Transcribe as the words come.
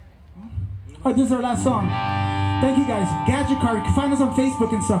Alright, this is our last song. Thank you guys. Gadget Car. You can find us on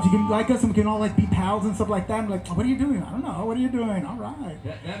Facebook and stuff. You can like us and we can all like be pals and stuff like that. I'm like, what are you doing? I don't know. What are you doing? All right.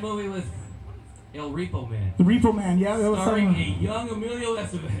 That movie was El Repo Man. The Repo Man, yeah. That was starring a young Emilio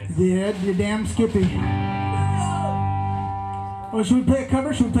Estevez. Yeah, you damn Skippy. Oh, should we play a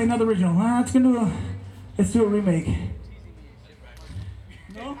cover? Should we play another original? Let's do a remake.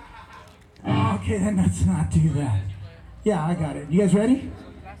 No? Oh, okay, then let's not do that. Yeah, I got it. You guys ready?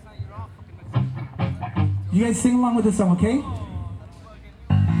 You guys sing along with this song, okay?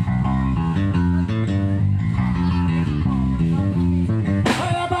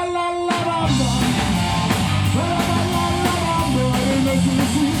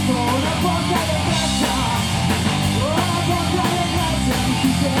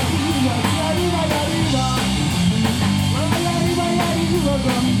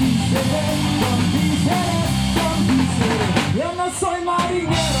 Yo no soy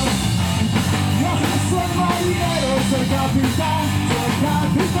marinero, yo no soy marinero, soy capitán, soy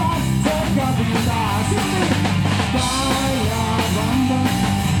capitán, soy capitán. Baila bamba,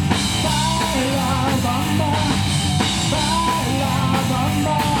 baila bamba, baila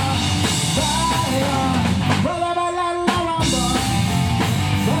bamba, baila, baila bailar la bamba,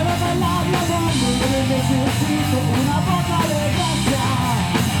 baila bailar la bamba. Necesito una poca de gracia,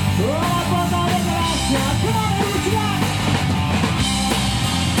 una poca de gracia. Come on, Ritchie.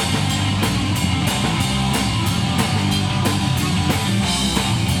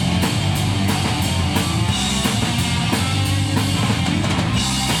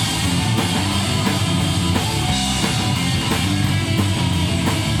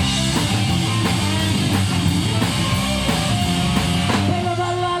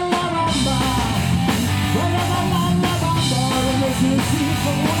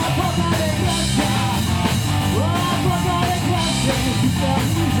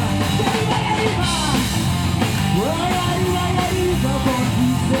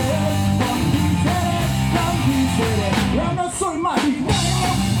 Yo no soy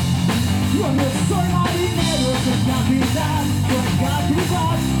marinero, yo no soy marinero, soy capitán, soy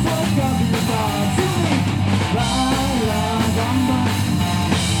capitán, soy capitán. Baila bamba,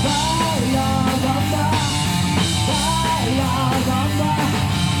 baila bamba, baila bamba,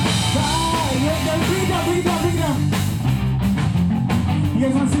 baila. Bring it down. You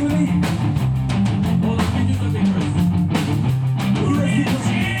guys want to sing with me? Hold on, can you do something first?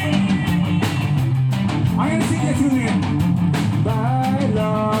 I'm gonna sing that to you. Baila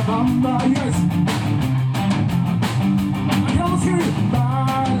bamba, you guys. I can almost hear you.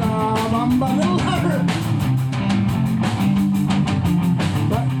 Baila bamba, a little louder.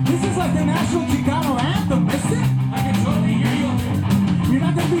 But this is like the national Chicano anthem, isn't it? I can totally hear you up there. You're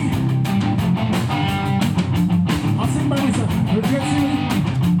not gonna be. I'll sing by myself. Would you guys sing with me?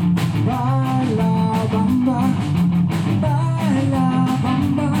 Baila bamba, baila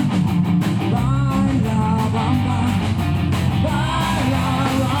bamba, baila bamba, baila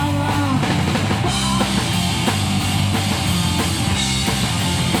bamba.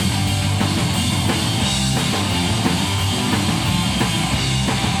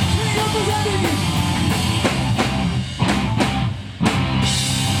 Representing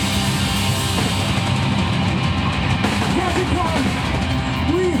Gadget Car,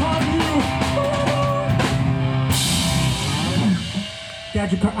 we hug you.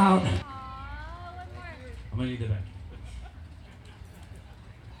 Gadget Car out. I'm gonna need the back.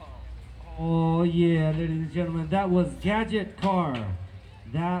 Oh yeah, ladies and gentlemen, that was Gadget Car.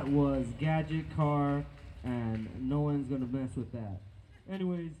 That was Gadget Car, and no one's gonna mess with that.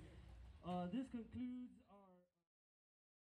 Anyways, this concludes